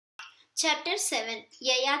Chapter 7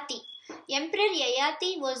 Yayati. Emperor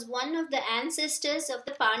Yayati was one of the ancestors of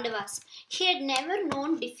the Pandavas. He had never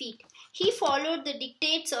known defeat. He followed the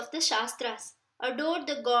dictates of the Shastras, adored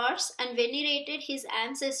the gods, and venerated his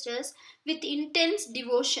ancestors with intense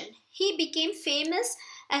devotion. He became famous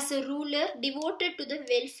as a ruler devoted to the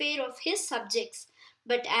welfare of his subjects.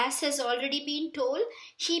 But as has already been told,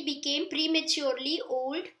 he became prematurely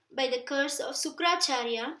old by the curse of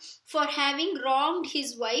Sukracharya for having wronged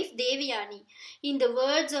his wife Devayani. In the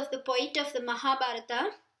words of the poet of the Mahabharata,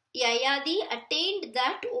 Yayadi attained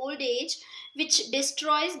that old age which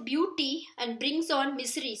destroys beauty and brings on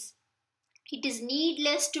miseries. It is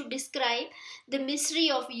needless to describe the misery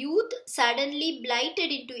of youth suddenly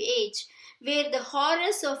blighted into age, where the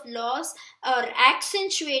horrors of loss are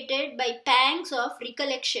accentuated by pangs of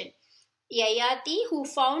recollection. Yayati, who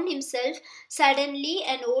found himself suddenly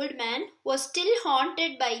an old man, was still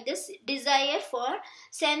haunted by this desire for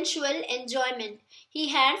sensual enjoyment. He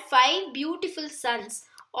had 5 beautiful sons,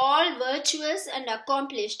 all virtuous and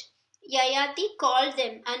accomplished. Yayati called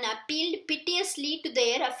them and appealed piteously to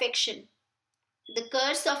their affection. The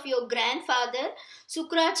curse of your grandfather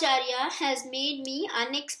Sukracharya has made me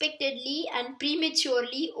unexpectedly and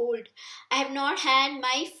prematurely old. I have not had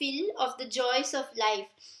my fill of the joys of life.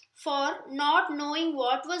 For not knowing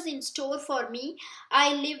what was in store for me,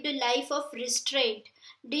 I lived a life of restraint,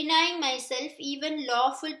 denying myself even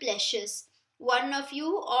lawful pleasures. One of you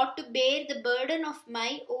ought to bear the burden of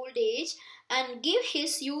my old age and give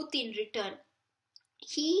his youth in return.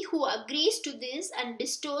 He who agrees to this and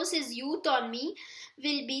bestows his youth on me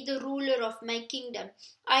will be the ruler of my kingdom.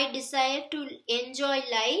 I desire to enjoy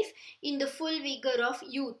life in the full vigor of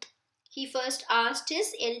youth. He first asked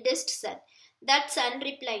his eldest son. That son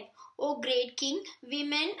replied, O great king,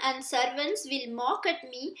 women and servants will mock at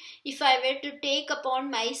me if I were to take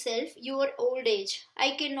upon myself your old age.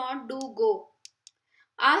 I cannot go.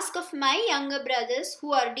 Ask of my younger brothers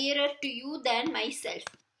who are dearer to you than myself.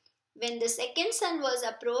 When the second son was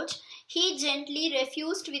approached, he gently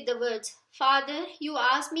refused with the words, Father, you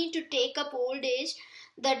ask me to take up old age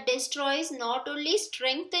that destroys not only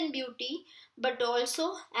strength and beauty, but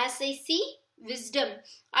also, as I see, wisdom.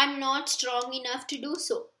 I am not strong enough to do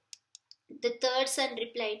so. The third son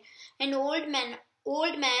replied, An old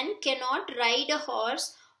man cannot ride a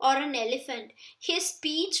horse or an elephant. His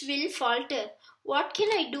speech will falter. What can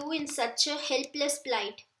I do in such a helpless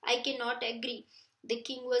plight? I cannot agree. The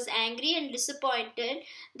king was angry and disappointed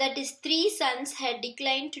that his 3 sons had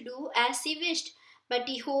declined to do as he wished, but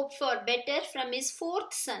he hoped for better from his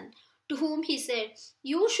fourth son, to whom he said,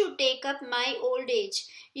 You should take up my old age.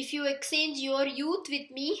 If you exchange your youth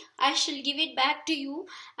with me, I shall give it back to you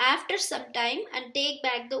after some time and take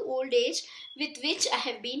back the old age with which I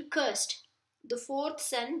have been cursed. The fourth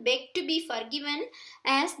son begged to be forgiven,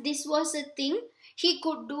 as this was a thing he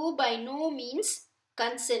could do by no means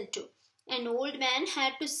consent to. An old man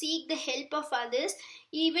had to seek the help of others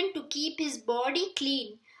even to keep his body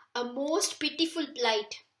clean, a most pitiful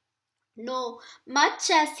plight. No, much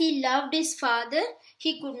as he loved his father,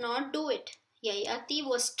 he could not do it. Yayati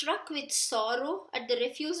was struck with sorrow at the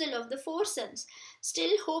refusal of the 4 sons.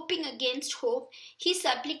 Still hoping against hope, he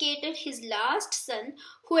supplicated his last son,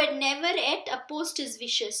 who had never yet opposed his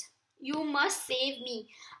wishes. You must save me.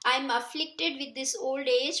 I am afflicted with this old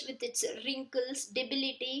age, with its wrinkles,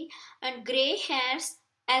 debility, and grey hairs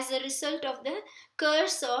as a result of the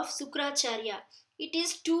curse of Sukracharya. It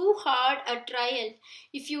is too hard a trial.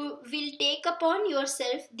 If you will take upon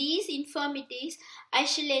yourself these infirmities, I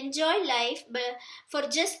shall enjoy life for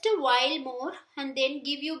just a while more and then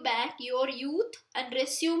give you back your youth and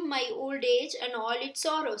resume my old age and all its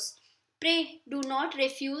sorrows. Pray do not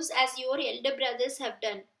refuse as your elder brothers have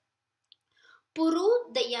done.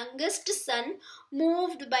 Puru, the youngest son,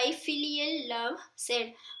 moved by filial love,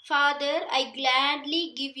 said, Father, I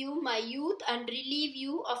gladly give you my youth and relieve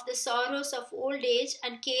you of the sorrows of old age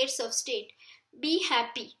and cares of state. Be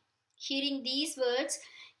happy. Hearing these words,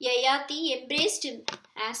 Yayati embraced him.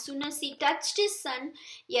 As soon as he touched his son,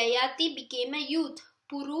 Yayati became a youth.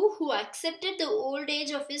 Puru, who accepted the old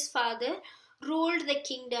age of his father, ruled the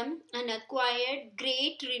kingdom and acquired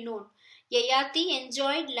great renown. Yayati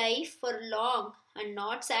enjoyed life for long and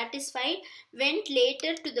not satisfied, went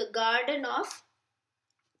later to the garden of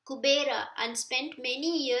Kubera and spent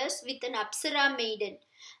many years with an Apsara maiden.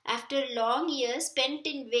 After long years spent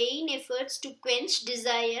in vain efforts to quench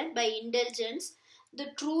desire by indulgence, the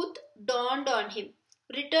truth dawned on him.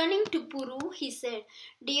 Returning to Puru, he said,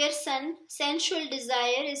 Dear son, sensual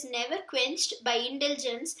desire is never quenched by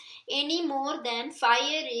indulgence any more than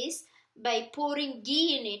fire is by pouring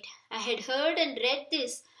ghee in it. I had heard and read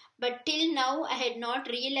this, but till now I had not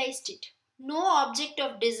realized it. No object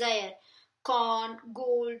of desire, corn,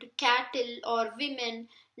 gold, cattle, or women,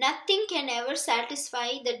 nothing can ever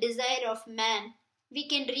satisfy the desire of man. We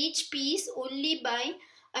can reach peace only by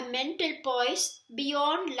a mental poise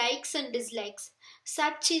beyond likes and dislikes.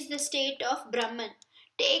 Such is the state of Brahman.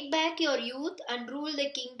 Take back your youth and rule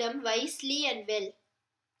the kingdom wisely and well.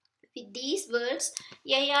 With these words,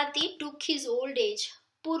 Yayati took his old age.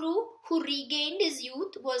 Puru, who regained his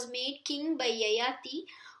youth, was made king by Yayati,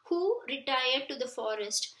 who retired to the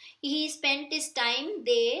forest. He spent his time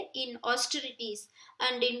there in austerities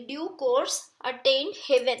and in due course attained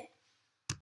heaven.